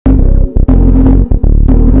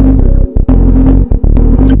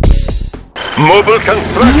Mobile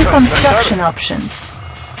construction. New construction options.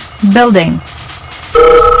 Building.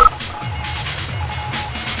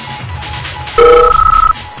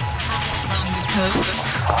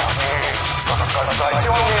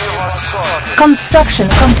 Construction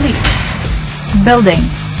complete. Building.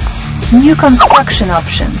 New construction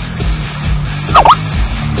options.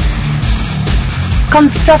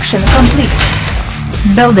 Construction complete.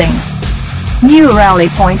 Building. New rally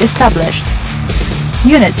point established.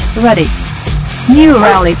 Unit ready. New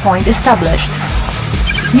rally point established.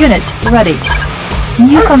 Unit ready.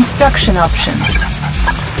 New construction options.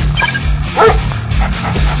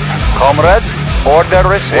 Comrade, order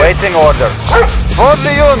received. Waiting orders. For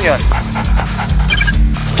the Union.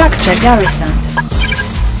 Structure garrisoned.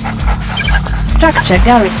 Structure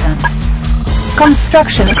garrisoned.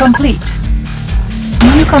 Construction complete.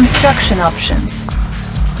 New construction options.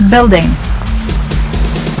 Building.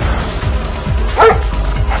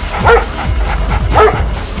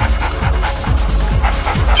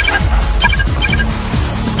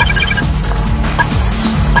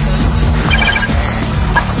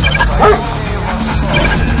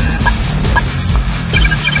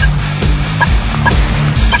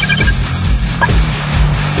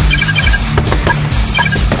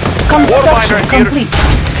 Construction complete.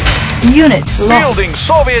 Unit lost. Building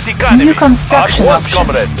Soviet economy. New construction At once, options.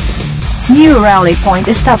 comrade. New rally point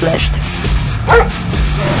established.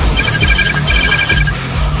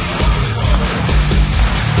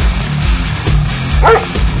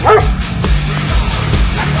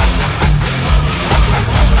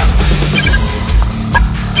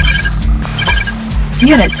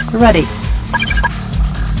 Unit ready.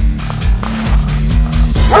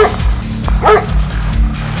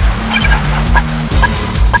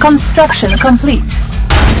 Construction complete.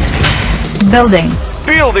 Building.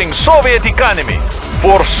 Building Soviet economy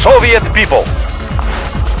for Soviet people.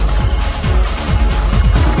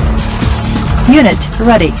 Unit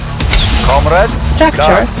ready. Comrade,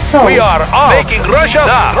 Structure sold. we are armed. Making Russia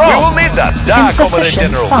strong. We will need that. Comrade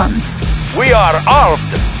Insufficient General. funds. We are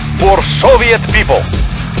armed for Soviet people.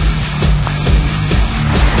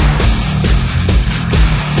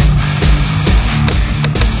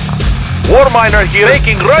 War miner here.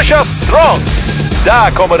 Making Russia strong. Da,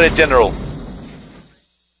 Comrade General.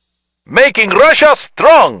 Making Russia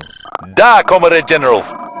strong. Da, Comrade General.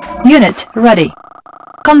 Unit ready.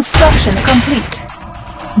 Construction complete.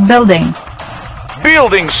 Building.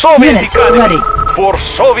 Building Soviet Unit economy ready. for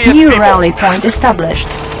Soviet New people. rally point established.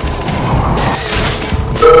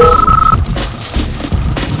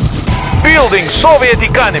 Building Soviet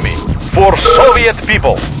economy for Soviet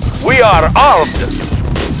people. We are armed.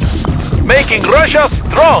 Making Russia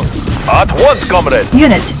strong. At once, comrade.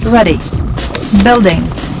 Unit ready. Building.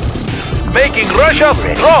 Making Russia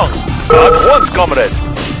strong. At once, comrade.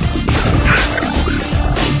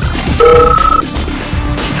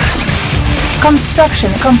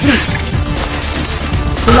 Construction complete.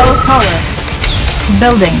 Low power.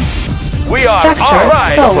 Building. We are Structure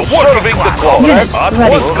alright. sold. Serving the cause. Unit At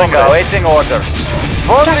ready. once, comrade. Waiting order.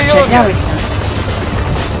 For the Structure Union. garrison.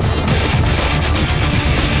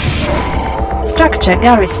 Structure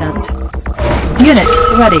garrisoned. Unit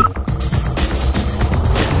ready.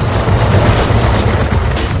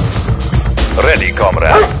 Ready,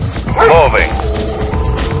 comrade. Moving.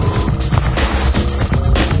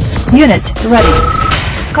 Unit ready.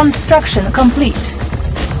 Construction complete.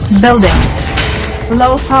 Building.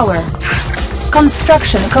 Low power.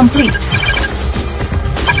 Construction complete.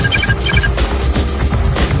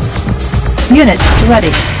 Unit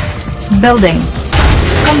ready. Building.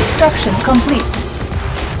 Construction complete.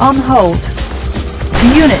 On hold.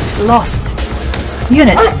 Unit lost.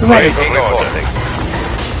 Unit ready. Waiting order.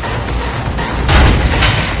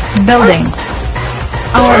 Building.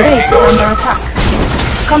 Our base is under attack.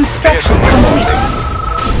 Construction complete.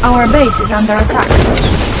 Our base is under attack.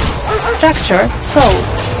 Structure sold.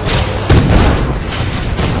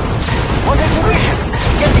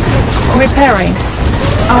 Repairing.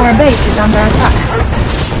 Our base is under attack.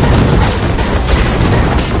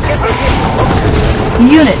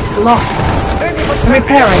 Unit lost.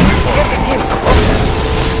 Repairing.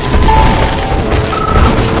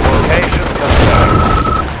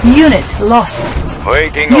 Unit lost.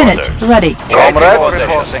 Waiting Unit orders. ready. Comrade,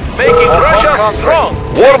 reporting. Making Russia strong.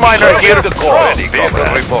 War miner here. Ready,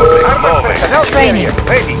 comrade. Reporting. Training.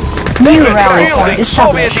 Ready. New rally point Building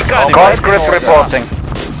Soviet established. economy. Conscript reporting.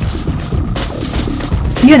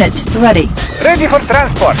 Unit ready. Ready for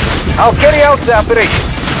transport. I'll carry out the operation.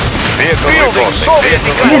 Building Soviet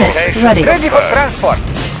economy. Unit ready. Ready for transport.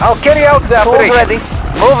 I'll carry out the operation. Ready.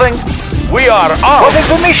 Moving. We are armed. What is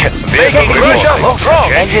the mission? Making Russia strong.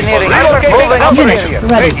 Engineering. Relocating Unit operation.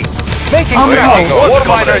 ready. Making On hold. War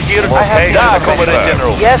miner here. I have Da, Commander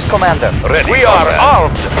General. Yes, Commander. We are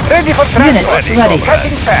armed. Ready for Unit transport. ready.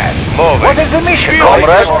 Cutting fast. Moving. What is the mission, Fielding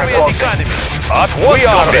comrade? Soviet economy. We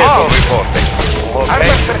are armed.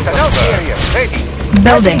 Armored personnel carrier. Ready.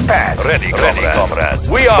 Building. Fast. Ready, comrade.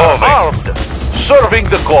 We are armed. Serving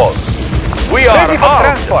the cause. We are Ready for armed.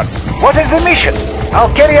 transport. What is the mission?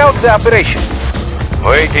 I'll carry out the operation.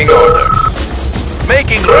 Waiting orders.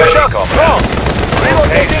 Making Russia strong.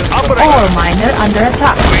 Relocating operation. Ore miner under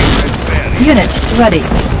attack. Unit ready.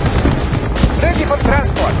 Ready for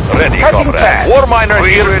transport. Ready, Cutting comrade. fast. War miner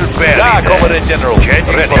here. Da, Commander General.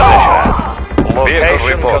 Ready. Vehicle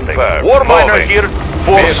reporting. War miner here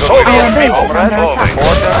for Our Soviet base people. is under attack.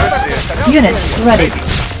 Unit ready.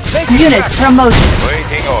 Unit promoted.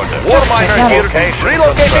 Waiting orders. War miner here.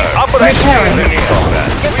 Relocating operation. Repairing.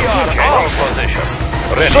 We are out of position.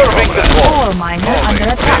 Ready, serving the cause. Ore miner under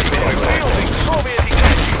attack.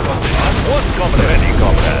 Ready,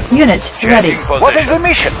 comrade. Unit ready. What is the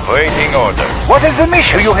mission? Waiting order. What is the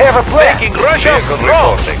mission? Do you have a plan? Making Russia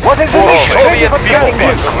strong. What is the For mission? Soviet Ready for people.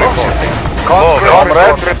 transport.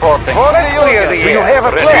 Comrade reporting. Do you have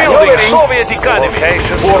a plan? Rebuilding Soviet economy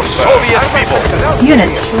for Soviet people.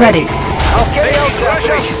 Unit ready. I'll carry out the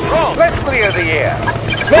Russia operation. strong. Let's clear the air.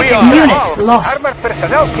 We are Unit armed. lost. Armored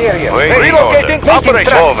personnel carrier. Relocating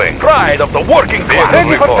operation. Moving. Pride of the working class.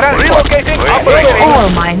 Ready for transport. Relocating operation. Ore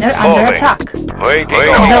miner under attack. Waiting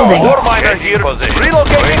Building. War miner here.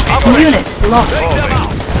 Relocating operation. Unit lost.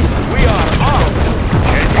 We are armed.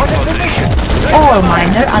 What is the mission? Ore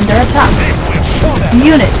miner under attack.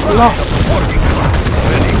 Unit lost.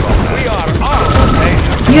 We are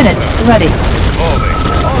armed. Unit ready.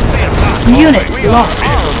 Unit lost.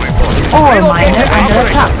 Ore miner under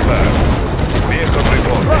attack.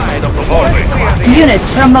 Pride of the working class. Unit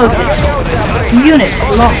promoted. Unit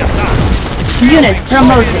lost. Unit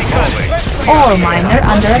promoted. Ore miner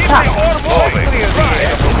under attack.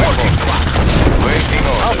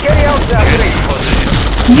 I'll carry out the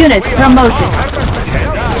operation. Unit promoted.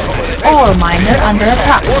 Ore miner under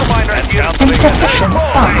attack. War miner here. Insufficient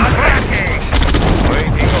funds.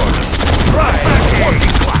 Waiting orders. Pride of the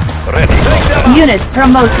working class. Ready. Unit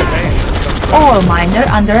promoted. Ore miner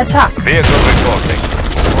under attack. Vehicle reporting.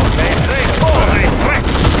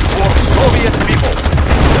 For Soviet people.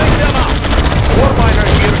 Take them out. War miner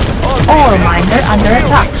here. Ore miner under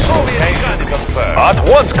attack. Soviet economy. At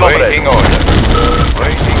once, comrade. Waiting order.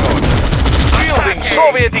 Waiting order. Building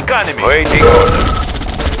Soviet economy. Waiting order.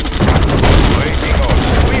 Waiting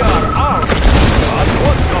order. We are armed. At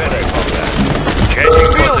once, comrade.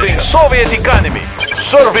 Changing building Soviet economy.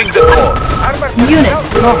 Serving the cause. Armored Unit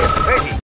personnel lost. carrier. Ready.